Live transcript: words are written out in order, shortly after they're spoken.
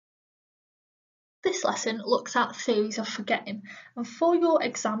this lesson looks at theories of forgetting, and for your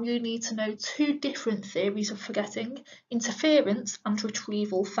exam you need to know two different theories of forgetting: interference and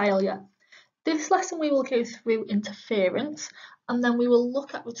retrieval failure. This lesson we will go through interference and then we will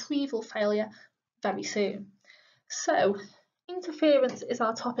look at retrieval failure very soon. So interference is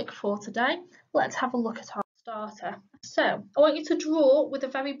our topic for today. Let's have a look at our starter. So I want you to draw, with a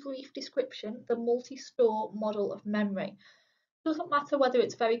very brief description, the multi-store model of memory. Doesn't matter whether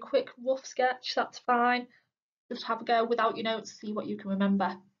it's very quick, rough sketch, that's fine. Just have a go without your notes, see what you can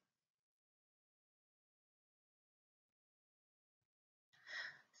remember.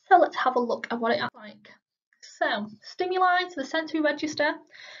 So let's have a look at what it acts like. So stimuli to the sensory register,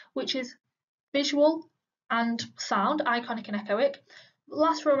 which is visual and sound, iconic and echoic,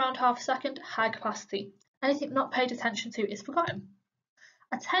 lasts for around half a second, high capacity. Anything not paid attention to is forgotten.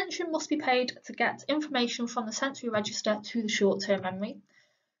 Attention must be paid to get information from the sensory register to the short-term memory,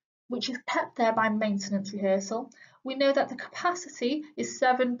 which is kept there by maintenance rehearsal. We know that the capacity is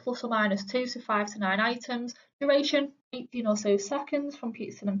 7 plus or minus 2, so 5 to 9 items. Duration, 18 or so seconds from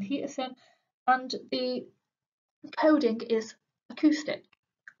Peterson and Peterson. And the coding is acoustic,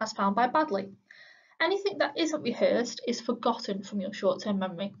 as found by Baddeley. Anything that isn't rehearsed is forgotten from your short-term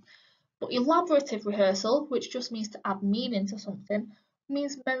memory. But elaborative rehearsal, which just means to add meaning to something,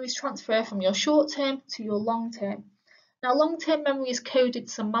 means memories transfer from your short-term to your long-term. Now, long-term memory is coded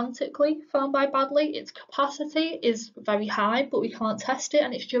semantically, found by Baddeley. Its capacity is very high, but we can't test it,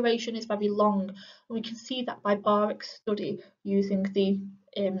 and its duration is very long. And we can see that by Barrick's study using the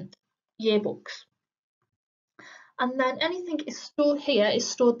yearbooks. And then anything is stored here is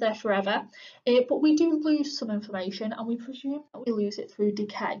stored there forever, but we do lose some information, and we presume that we lose it through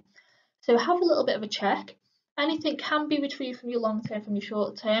decay. So have a little bit of a check. Anything can be retrieved from your long-term, from your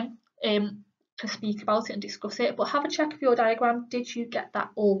short-term, to speak about it and discuss it, but have a check of your diagram. Did you get that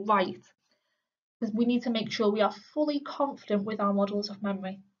all right? Because we need to make sure we are fully confident with our models of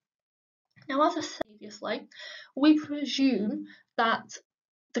memory. Now, as I said previously, we presume that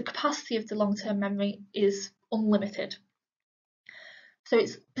the capacity of the long-term memory is unlimited. So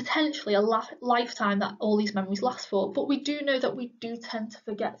it's potentially a lifetime that all these memories last for, but we do know that we do tend to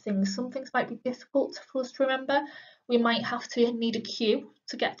forget things. Some things might be difficult for us to remember. We might have to need a cue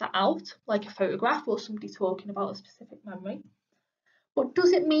to get that out, like a photograph or somebody talking about a specific memory. But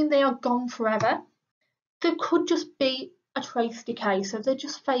does it mean they are gone forever? There could just be a trace decay, so they're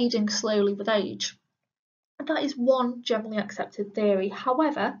just fading slowly with age. And that is one generally accepted theory.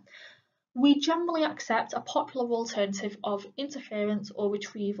 However, we generally accept a popular alternative of interference or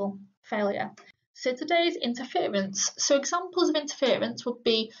retrieval failure. So today's interference. So examples of interference would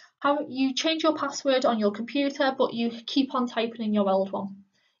be how you change your password on your computer, but you keep on typing in your old one,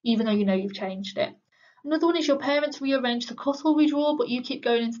 even though you know you've changed it. Another one is your parents rearrange the cutlery drawer, but you keep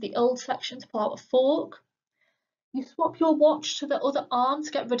going into the old section to pull out a fork. You swap your watch to the other arm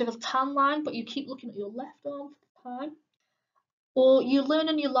to get rid of a tan line, but you keep looking at your left arm for the time. Or you learn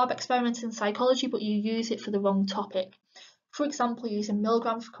a new lab experiment in psychology, but you use it for the wrong topic. For example, using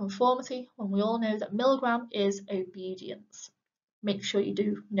Milgram for conformity, when we all know that Milgram is obedience. Make sure you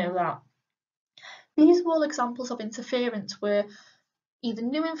do know that. These are all examples of interference where either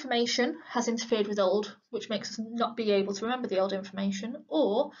new information has interfered with old, which makes us not be able to remember the old information,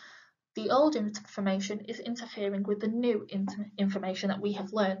 or the old information is interfering with the new information that we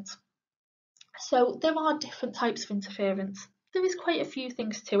have learned. So there are different types of interference. There is quite a few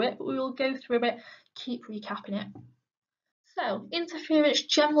things to it, but we will go through it, keep recapping it. So, interference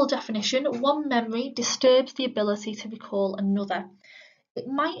general definition: one memory disturbs the ability to recall another. It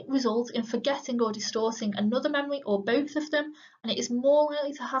might result in forgetting or distorting another memory or both of them, and it is more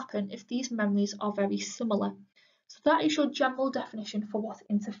likely to happen if these memories are very similar. So that is your general definition for what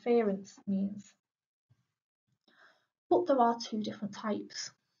interference means. But there are two different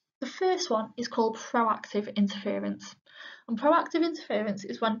types. The first one is called proactive interference. And proactive interference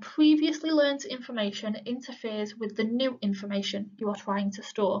is when previously learned information interferes with the new information you are trying to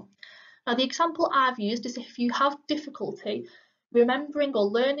store. Now, the example I've used is if you have difficulty remembering or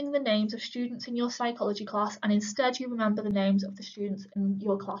learning the names of students in your psychology class, and instead you remember the names of the students in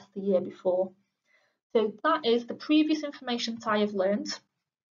your class the year before. So that is the previous information that I have learned,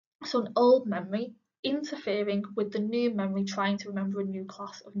 so an old memory, interfering with the new memory trying to remember a new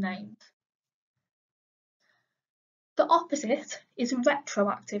class of names. The opposite is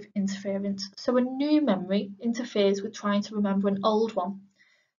retroactive interference. So a new memory interferes with trying to remember an old one.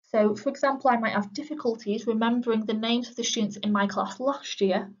 So for example, I might have difficulties remembering the names of the students in my class last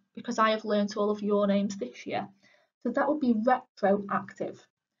year because I have learnt all of your names this year. So that would be retroactive.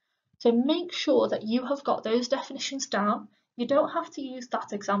 So make sure that you have got those definitions down. You don't have to use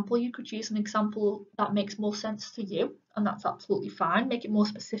that example. You could use an example that makes more sense to you, and that's absolutely fine. Make it more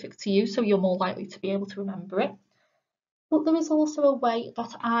specific to you so you're more likely to be able to remember it. But there is also a way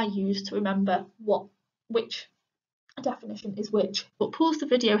that I use to remember which definition is which. But pause the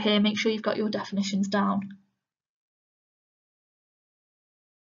video here, make sure you've got your definitions down.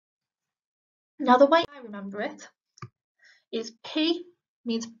 Now the way I remember it is P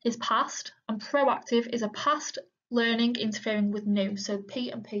is past, and proactive is a past learning interfering with new, so P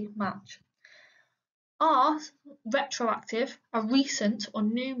and P match. R, retroactive, a recent or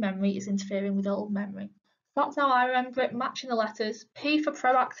new memory is interfering with old memory. That's how I remember it, matching the letters. P for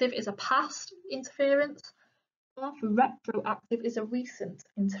proactive is a past interference, R for retroactive is a recent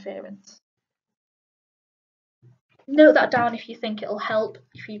interference. Note that down if you think it'll help.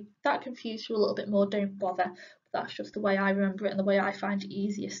 If that confused you a little bit more, don't bother. That's just the way I remember it and the way I find it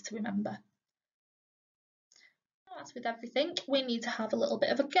easiest to remember. As with everything, we need to have a little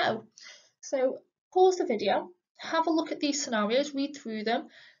bit of a go. So pause the video, have a look at these scenarios, read through them,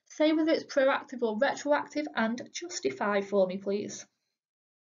 say whether it's proactive or retroactive, and justify for me, please.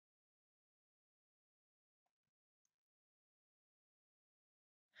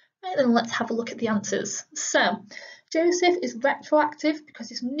 Right, then let's have a look at the answers. So Joseph is retroactive because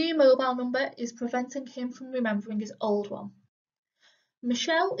his new mobile number is preventing him from remembering his old one.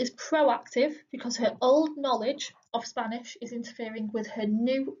 Michelle is proactive because her old knowledge of Spanish is interfering with her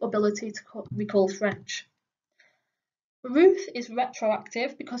new ability to recall French. Ruth is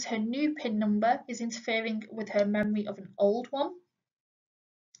retroactive because her new PIN number is interfering with her memory of an old one.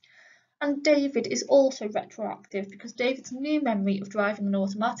 And David is also retroactive because David's new memory of driving an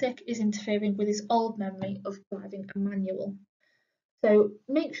automatic is interfering with his old memory of driving a manual. So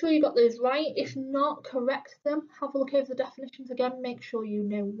make sure you got those right. If not, correct them. Have a look over the definitions again. Make sure you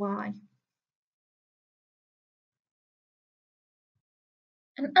know why.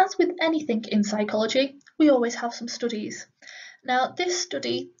 And as with anything in psychology, we always have some studies. Now, this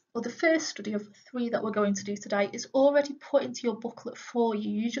study, or the first study of 3 that we're going to do today, is already put into your booklet for you.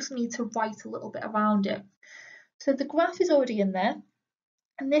 You just need to write a little bit around it. So the graph is already in there.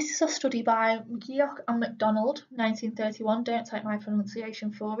 And this is a study by McGeoch and MacDonald, 1931. Don't take my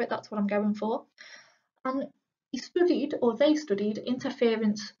pronunciation for it, that's what I'm going for. And they studied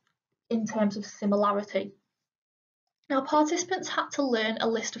interference in terms of similarity. Now, participants had to learn a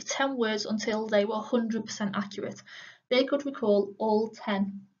list of 10 words until they were 100% accurate. They could recall all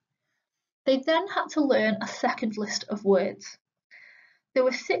 10. They then had to learn a second list of words. There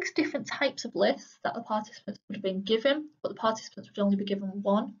were 6 different types of lists that the participants would have been given, but the participants would only be given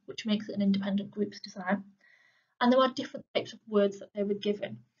one, which makes it an independent groups design. And there were different types of words that they were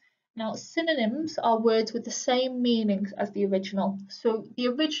given. Now, synonyms are words with the same meanings as the original. So the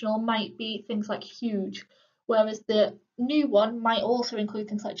original might be things like huge, whereas the new one might also include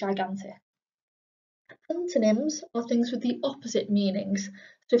things like gigantic. Antonyms are things with the opposite meanings.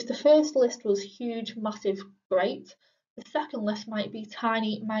 So if the first list was huge, massive, great, the second list might be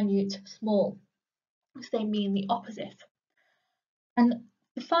tiny, minute, small, because they mean the opposite. And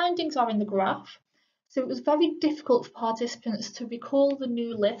the findings are in the graph. So it was very difficult for participants to recall the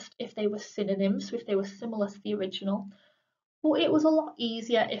new list if they were synonyms, so if they were similar to the original, but it was a lot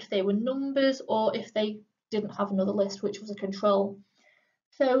easier if they were numbers or if they didn't have another list, which was a control.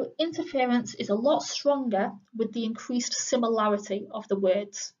 So interference is a lot stronger with the increased similarity of the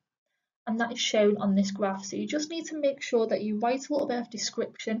words, and that is shown on this graph. So you just need to make sure that you write a little bit of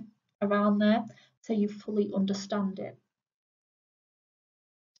description around there so you fully understand it.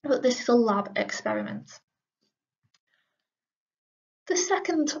 But this is a lab experiment. The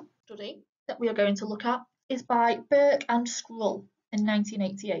second study that we are going to look at is by Burke and Skrull in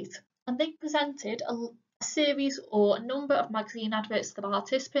 1988, and they presented a series or a number of magazine adverts to the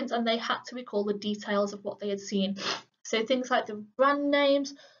participants, and they had to recall the details of what they had seen. So things like the brand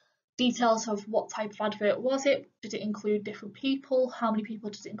names, details of what type of advert was it, did it include different people, how many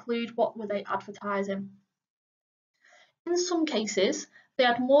people did it include, what were they advertising. In some cases, they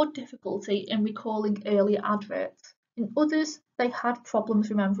had more difficulty in recalling earlier adverts. In others, they had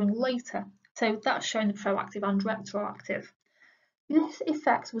problems remembering later. So that's showing the proactive and retroactive. This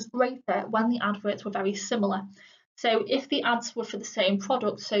effect was greater when the adverts were very similar. So if the ads were for the same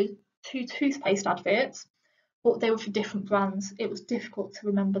product, so 2 toothpaste adverts, but they were for different brands, it was difficult to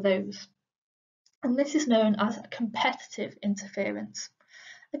remember those. And this is known as competitive interference.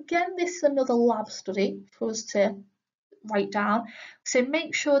 Again, this is another lab study for us to write down. So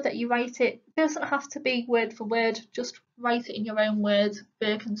make sure that you write it. It doesn't have to be word for word, just write it in your own words,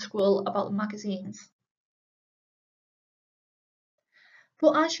 Burke and Skrull, about the magazines.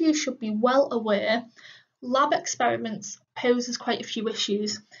 But as you should be well aware, Lab experiments poses quite a few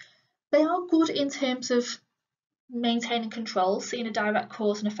issues. They are good in terms of maintaining control, seeing a direct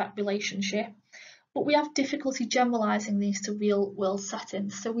cause and effect relationship, but we have difficulty generalising these to real world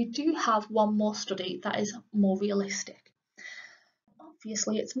settings. So we do have one more study that is more realistic.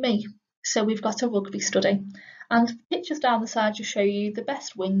 Obviously it's me. So we've got a rugby study, and pictures down the side just show you the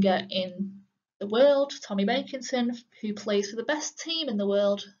best winger in the world, Tommy Makinson, who plays for the best team in the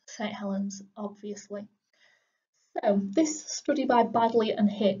world, St Helens, obviously. So this study by Badley and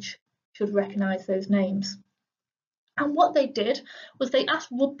Hitch should recognise those names. And what they did was they asked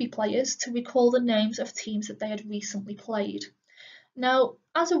rugby players to recall the names of teams that they had recently played. Now,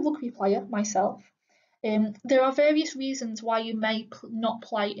 as a rugby player myself, there are various reasons why you may not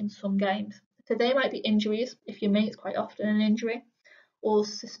play in some games. So they might be injuries, if you're me, it's quite often an injury, or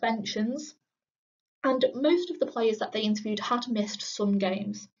suspensions. And most of the players that they interviewed had missed some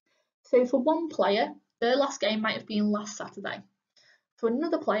games. So for one player, their last game might have been last Saturday. For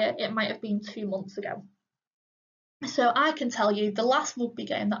another player, it might have been 2 months ago. So I can tell you the last rugby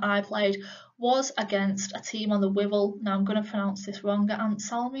game that I played was against a team on the Wirral. Now I'm going to pronounce this wrong,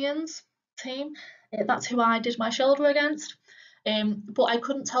 Ansalmians team. That's who I did my shoulder against. But I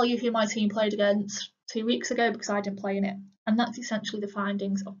couldn't tell you who my team played against 2 weeks ago because I didn't play in it. And that's essentially the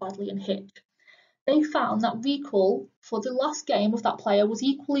findings of Badley and Hitch. They found that recall for the last game of that player was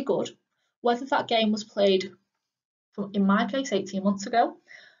equally good, whether that game was played, in my case, 18 months ago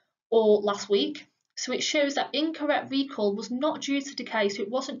or last week. So it shows that incorrect recall was not due to decay, so it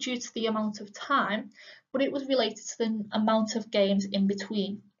wasn't due to the amount of time, but it was related to the amount of games in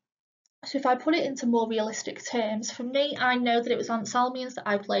between. So if I put it into more realistic terms, for me, I know that it was Ansalmians that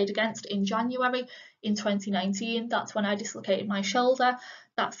I played against in January in 2019. That's when I dislocated my shoulder.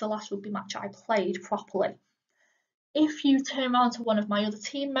 That's the last rugby match I played properly. If you turn around to one of my other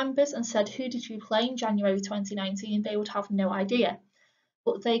team members and said, who did you play in January 2019? They would have no idea,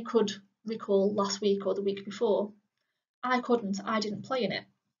 but they could recall last week or the week before. I couldn't, I didn't play in it.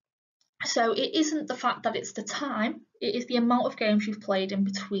 So it isn't the fact that it's the time, it is the amount of games you've played in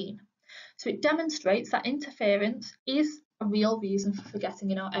between. So it demonstrates that interference is a real reason for forgetting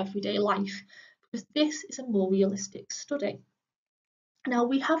in our everyday life, because this is a more realistic study. Now,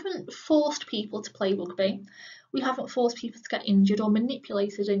 we haven't forced people to play rugby, we haven't forced people to get injured or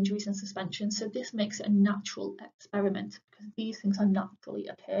manipulated injuries and suspensions, so this makes it a natural experiment because these things are naturally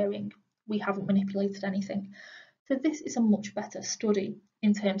occurring. We haven't manipulated anything. So this is a much better study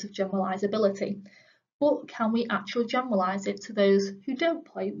in terms of generalisability. But can we actually generalise it to those who don't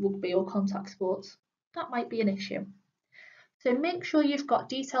play rugby or contact sports? That might be an issue. So make sure you've got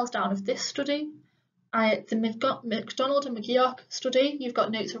details down of this study, the McDonald and McGeoch study, you've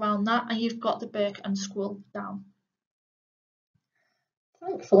got notes around that, and you've got the Burke and Scrull down.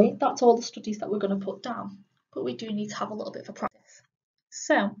 Thankfully, that's all the studies that we're going to put down, but we do need to have a little bit of practice.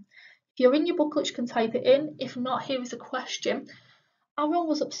 So, if you're in your booklet, you can type it in. If not, here is a question. Aaron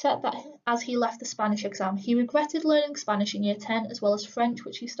was upset that as he left the Spanish exam, he regretted learning Spanish in year 10 as well as French,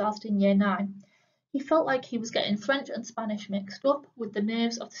 which he started in year 9. He felt like he was getting French and Spanish mixed up with the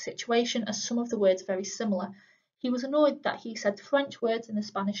nerves of the situation as some of the words are very similar. He was annoyed that he said French words in the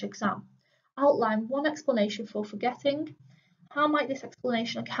Spanish exam. Outline one explanation for forgetting. How might this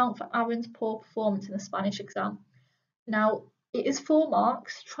explanation account for Aaron's poor performance in the Spanish exam? Now, it is 4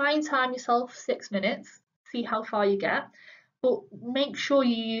 marks. Try and time yourself 6 minutes, see how far you get, but make sure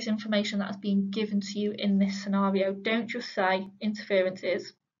you use information that has been given to you in this scenario. Don't just say interference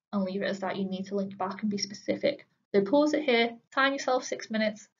is and leave it as that. You need to link back and be specific. So pause it here, time yourself 6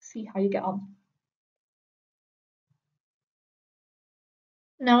 minutes, see how you get on.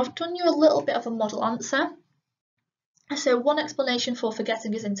 Now I've done you a little bit of a model answer. So one explanation for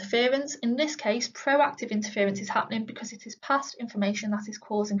forgetting is interference. In this case, proactive interference is happening because it is past information that is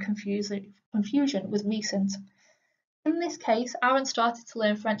causing confusion with recent. In this case, Aaron started to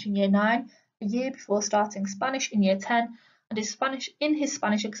learn French in year 9, a year before starting Spanish in year 10, and in his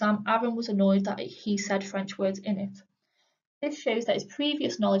Spanish exam, Aaron was annoyed that he said French words in it. This shows that his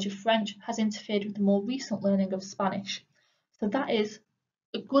previous knowledge of French has interfered with the more recent learning of Spanish. So that is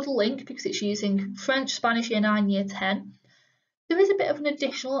a good link because it's using French, Spanish year 9, year 10. There is a bit of an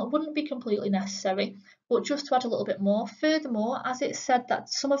additional, it wouldn't be completely necessary, but just to add a little bit more. Furthermore, as it's said that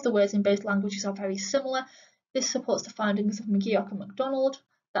some of the words in both languages are very similar, this supports the findings of McGeoch and MacDonald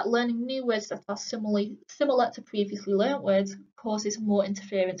that learning new words that are similar to previously learnt words causes more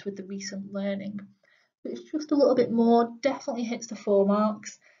interference with the recent learning. So it's just a little bit more, definitely hits the 4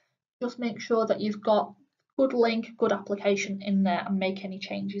 marks. Just make sure that you've got good link, good application in there and make any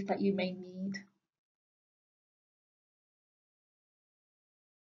changes that you may need.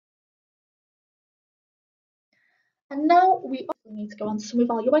 And now we also need to go on to some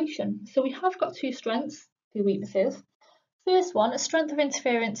evaluation. So we have got two strengths, two weaknesses. First one, a strength of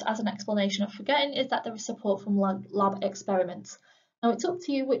interference as an explanation of forgetting is that there is support from lab experiments. Now it's up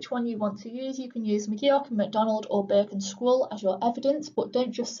to you which one you want to use. You can use McGeoch and MacDonald or Burke and Scrull as your evidence, but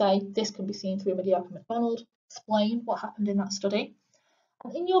don't just say this can be seen through McGeoch and MacDonald. Explain what happened in that study.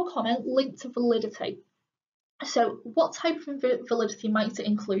 And in your comment, link to validity. So what type of validity might it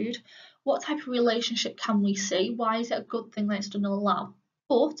include? What type of relationship can we see? Why is it a good thing that it's done in a lab?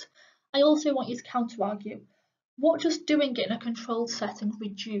 But I also want you to counter-argue. What does doing it in a controlled setting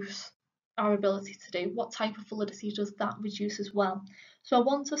reduce our ability to do? What type of validity does that reduce as well? So I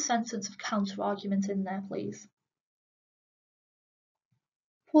want a sentence of counter-argument in there, please.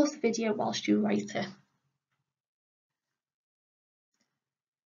 Pause the video whilst you write it.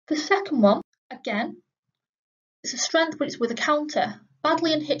 The second one, again, it's a strength, but it's with a counter.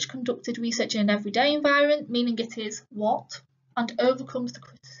 Badley and Hitch conducted research in an everyday environment, meaning it is what, and overcomes the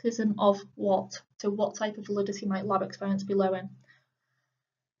criticism of what. So what type of validity might lab experiments be low in?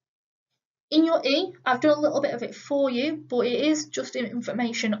 In your E, I've done a little bit of it for you, but it is just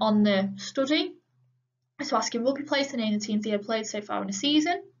information on the study. So asking rugby players to name the teams they have played so far in a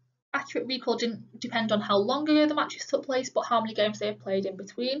season. Accurate recall didn't depend on how long ago the matches took place, but how many games they have played in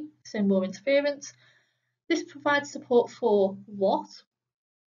between, so more interference. This provides support for what?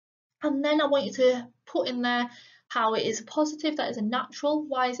 And then I want you to put in there how it is positive, that is a natural,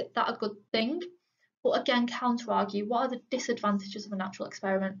 why is it that a good thing? But again, counter-argue, what are the disadvantages of a natural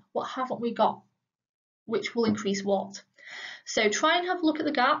experiment? What haven't we got? Which will increase what? So try and have a look at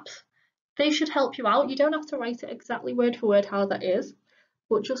the gaps. They should help you out. You don't have to write it exactly word for word how that is,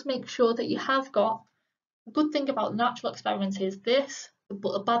 but just make sure that you have got a good thing about natural experiments is this, but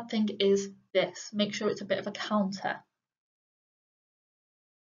a bad thing is this. Make sure it's a bit of a counter.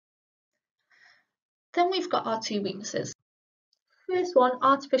 Then we've got our two weaknesses. First one,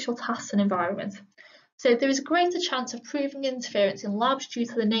 artificial tasks and environment. So there is a greater chance of proving interference in labs due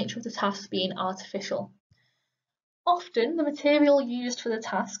to the nature of the tasks being artificial. Often the material used for the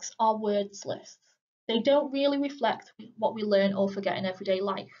tasks are words lists. They don't really reflect what we learn or forget in everyday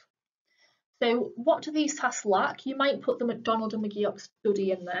life. So what do these tasks lack? You might put the MacDonald and McGeoch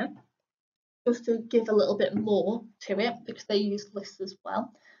study in there, just to give a little bit more to it, because they use lists as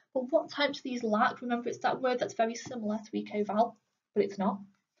well. But what types do these lack? Remember, it's that word that's very similar to ecoval, but it's not.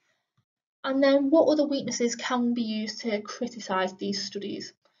 And then what other weaknesses can be used to criticise these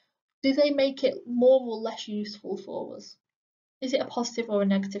studies? Do they make it more or less useful for us? Is it a positive or a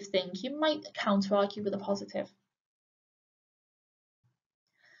negative thing? You might counter-argue with a positive.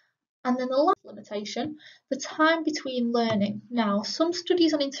 And then the last limitation, the time between learning. Now, some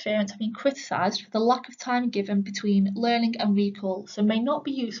studies on interference have been criticised for the lack of time given between learning and recall, so may not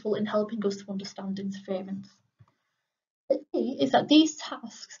be useful in helping us to understand interference. The key is that these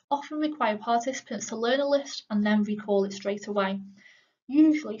tasks often require participants to learn a list and then recall it straight away,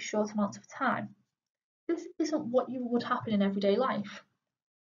 usually short amounts of time. This isn't what would happen in everyday life.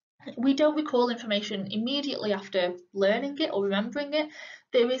 We don't recall information immediately after learning it or remembering it.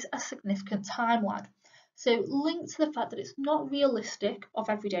 There is a significant time lag. So linked to the fact that it's not realistic of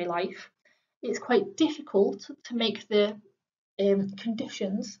everyday life, it's quite difficult to make the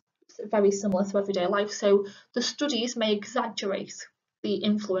conditions very similar to everyday life. So the studies may exaggerate the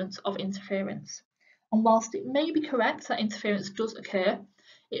influence of interference. And whilst it may be correct that interference does occur,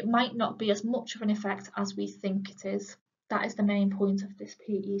 it might not be as much of an effect as we think it is. That is the main point of this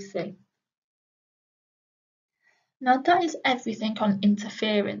PEC. Now that is everything on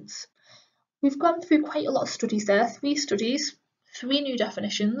interference. We've gone through quite a lot of studies there, 3 studies, 3 new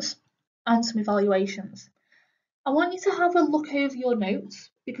definitions, and some evaluations. I want you to have a look over your notes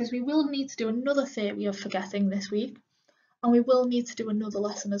because we will need to do another theory of forgetting this week, and we will need to do another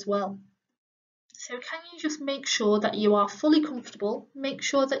lesson as well. So can you just make sure that you are fully comfortable, make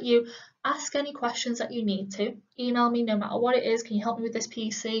sure that you ask any questions that you need to, email me no matter what it is, can you help me with this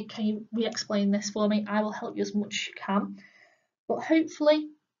PC, can you re-explain this for me, I will help you as much as you can. But hopefully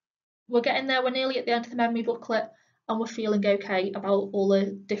we're getting there, we're nearly at the end of the memory booklet and we're feeling okay about all the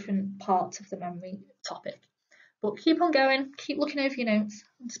different parts of the memory topic. But keep on going, keep looking over your notes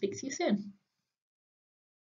and speak to you soon.